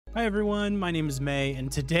Hi everyone, my name is May,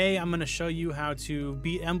 and today I'm going to show you how to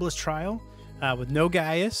beat Embla's Trial with No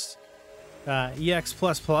Gaius, EX++.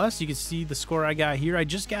 You can see the score I got here. I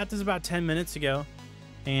just got this about 10 minutes ago,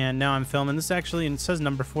 and now I'm filming this actually, and it says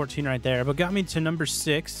number 14 right there, but got me to number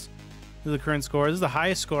 6, the current score. This is the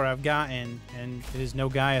highest score I've gotten, and it is No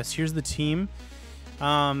Gaius. Here's the team.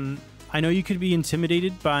 I know you could be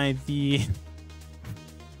intimidated by the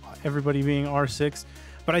everybody being R6,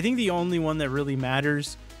 but I think the only one that really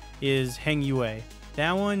matters is Heng Yue.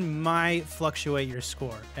 That one might fluctuate your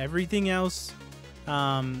score. Everything else,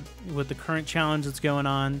 with the current challenge that's going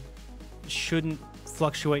on, shouldn't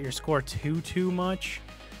fluctuate your score too much.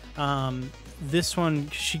 This one,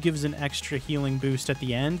 she gives an extra healing boost at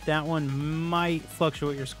the end. That one might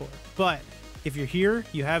fluctuate your score. But if you're here,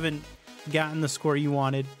 you haven't gotten the score you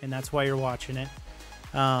wanted, and that's why you're watching it.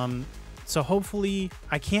 So hopefully,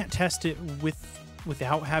 I can't test it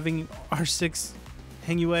without having R6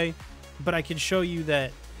 Heng Yue, but I can show you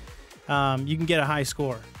that you can get a high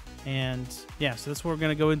score. And yeah, so that's what we're going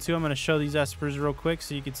to go into. I'm going to show these espers real quick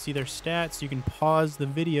so you can see their stats. You can pause the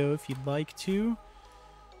video if you'd like to.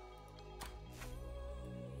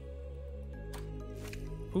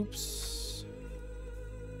 Oops.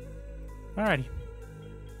 Alrighty.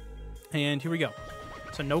 And here we go.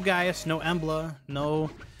 So no Gaius, no Embla, no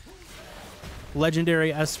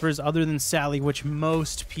legendary espers other than Sally, which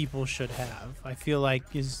most people should have. I feel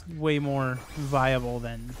like is way more viable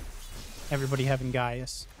than everybody having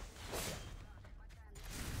Gaius.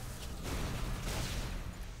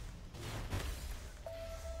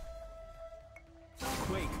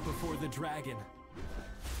 Quake before the dragon.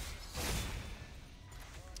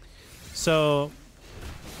 So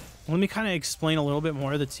let me kind of explain a little bit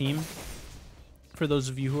more of the team for those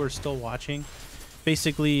of you who are still watching.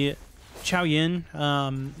 Basically, Chao Yin,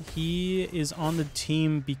 he is on the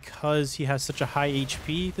team because he has such a high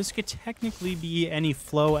HP. This could technically be any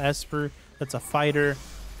flow esper that's a fighter,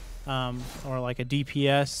 or like a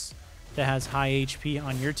DPS that has high HP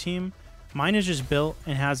on your team. Mine is just built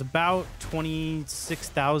and has about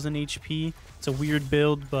 26,000 HP. It's a weird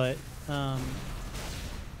build, but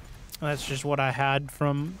that's just what I had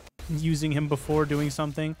from using him before doing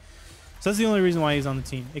something. So that's the only reason why he's on the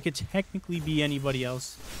team. It could technically be anybody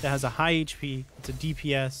else that has a high HP. It's a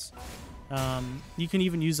DPS. You can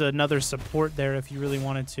even use another support there if you really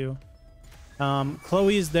wanted to.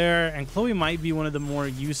 Chloe is there, and Chloe might be one of the more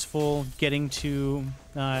useful getting to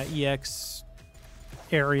EX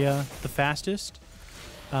area the fastest.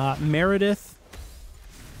 Meredith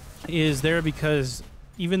is there because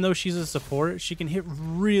even though she's a support, she can hit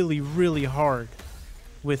really hard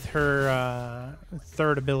with her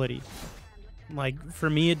third ability. Like for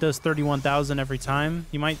me, it does 31,000 every time.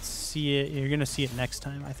 You might see it, you're gonna see it next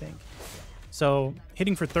time, I think. So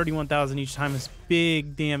hitting for 31,000 each time is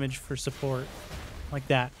big damage for support. Like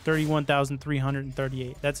that,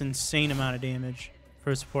 31,338. That's an insane amount of damage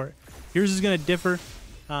for a support. Yours is gonna differ.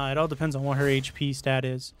 It all depends on what her HP stat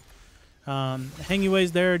is. Heng Yue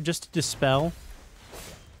is there just to dispel.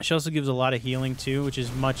 She also gives a lot of healing too, which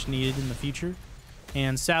is much needed in the future.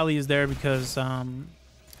 And Sally is there because it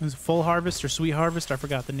was Full Harvest or Sweet Harvest. I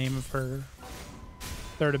forgot the name of her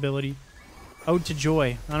third ability. Ode to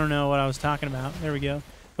Joy. I don't know what I was talking about. There we go.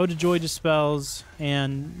 Ode to Joy dispels,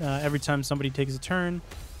 and every time somebody takes a turn,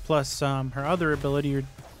 plus her other ability, or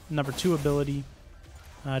number 2 ability,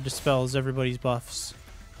 dispels everybody's buffs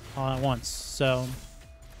all at once. So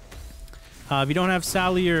if you don't have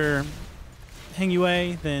Sally or Heng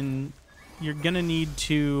Yue, then you're going to need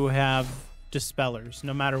to have dispellers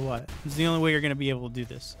no matter what. It's the only way you're going to be able to do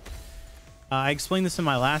this. I explained this in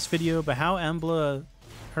my last video, but how Embla,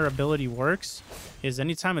 her ability works is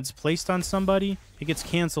anytime it's placed on somebody, it gets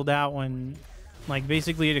canceled out when, like,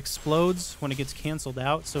 basically it explodes when it gets canceled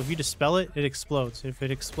out. So if you dispel it, it explodes. If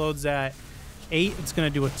it explodes at 8, it's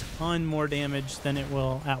going to do a ton more damage than it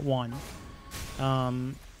will at 1.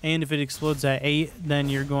 And if it explodes at 8, then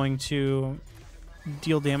you're going to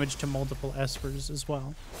deal damage to multiple espers as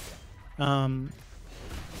well.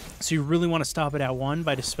 So you really want to stop it at 1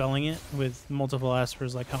 by dispelling it with multiple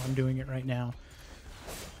espers, like how I'm doing it right now.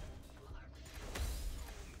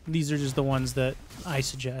 These are just the ones that I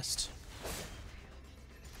suggest.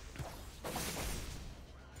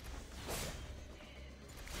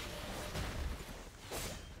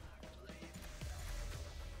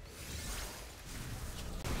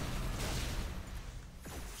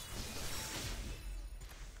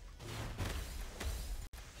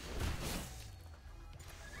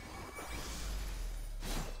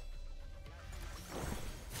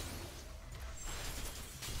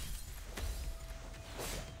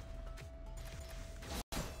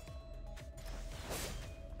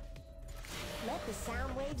 Let the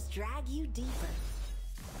sound waves drag you deeper.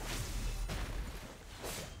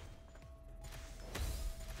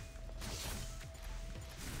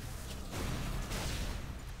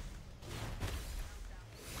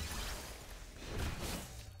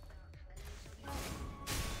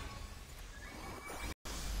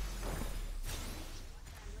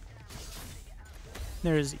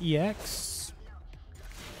 There's EX.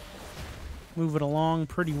 Move it along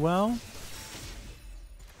pretty well.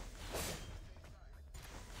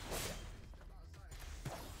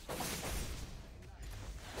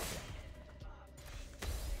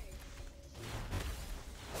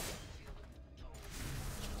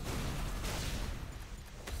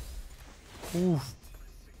 Oof.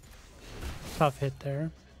 Tough hit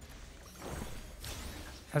there.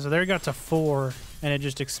 So there it got to 4, and it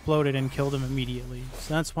just exploded and killed him immediately.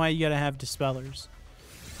 So that's why you gotta have Dispellers.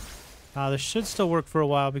 This should still work for a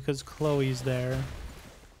while because Chloe's there.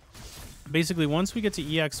 Basically, once we get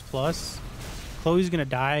to EX+, Chloe's gonna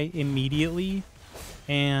die immediately,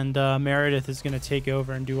 and Meredith is gonna take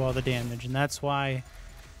over and do all the damage. And that's why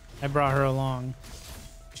I brought her along.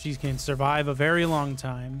 She can survive a very long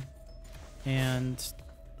time and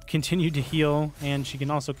continue to heal, and she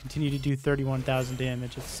can also continue to do 31,000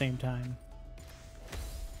 damage at the same time.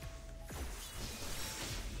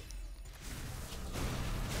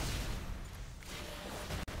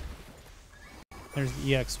 There's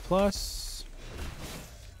the EX+.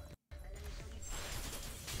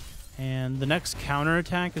 And the next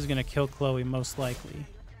counterattack is going to kill Chloe, most likely.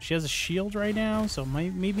 She has a shield right now, so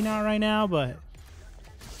maybe not right now, but...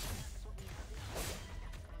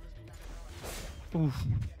 Oof.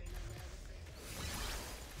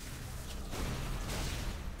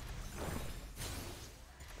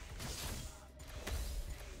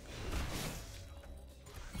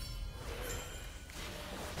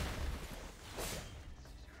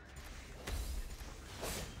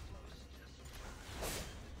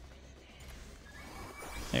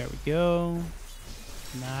 There we go.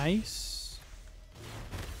 Nice.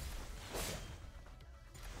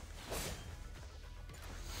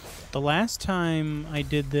 The last time I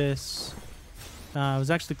did this, it was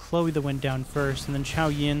actually Chloe that went down first, and then Chao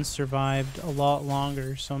Yin survived a lot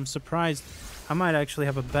longer, so I'm surprised. I might actually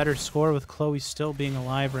have a better score with Chloe still being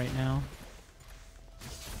alive right now.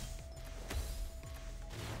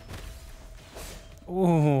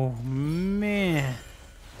 Oh, man.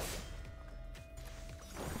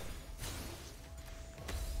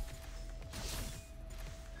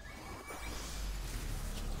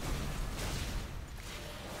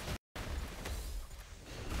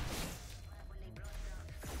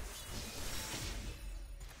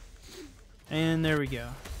 And there we go.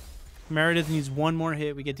 Meredith needs one more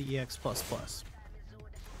hit. We get the EX++.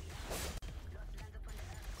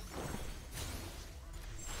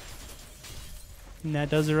 And that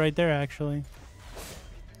does it right there, actually.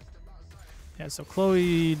 Yeah, so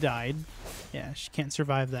Chloe died. Yeah, she can't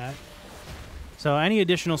survive that. So any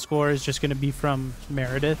additional score is just going to be from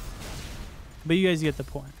Meredith. But you guys get the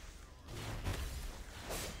point.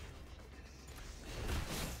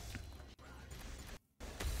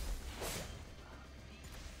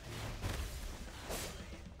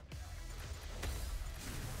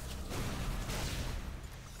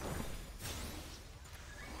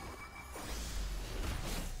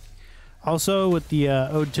 Also, with the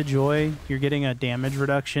Ode to Joy, you're getting a damage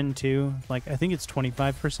reduction too. Like, I think it's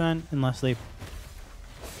 25%, unless they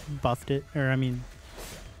buffed it, or I mean,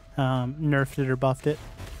 nerfed it or buffed it.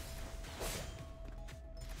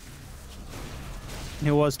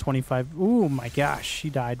 It was 25. Ooh, my gosh, she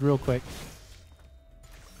died real quick.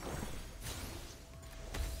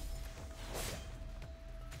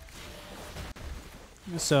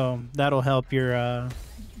 So that'll help your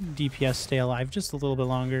DPS stay alive just a little bit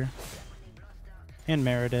longer. And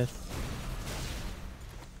Meredith.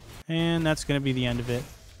 And that's going to be the end of it.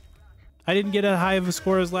 I didn't get as high of a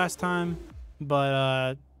score as last time,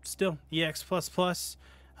 but still, EX++,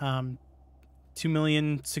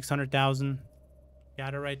 2,600,000.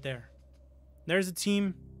 Got it right there. There's a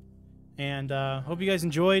team, and hope you guys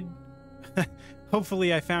enjoyed.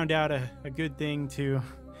 Hopefully I found out a good thing to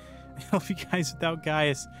help you guys without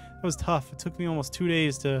Gaius. It was tough. It took me almost 2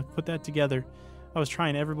 days to put that together. I was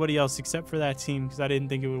trying everybody else except for that team because I didn't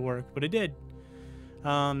think it would work, but it did.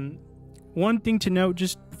 One thing to note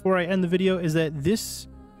just before I end the video is that this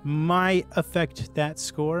might affect that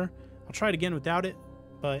score. I'll try it again without it,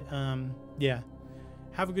 but yeah.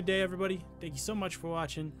 Have a good day, everybody. Thank you so much for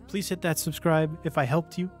watching. Please hit that subscribe if I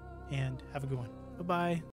helped you, and have a good one. Bye-bye.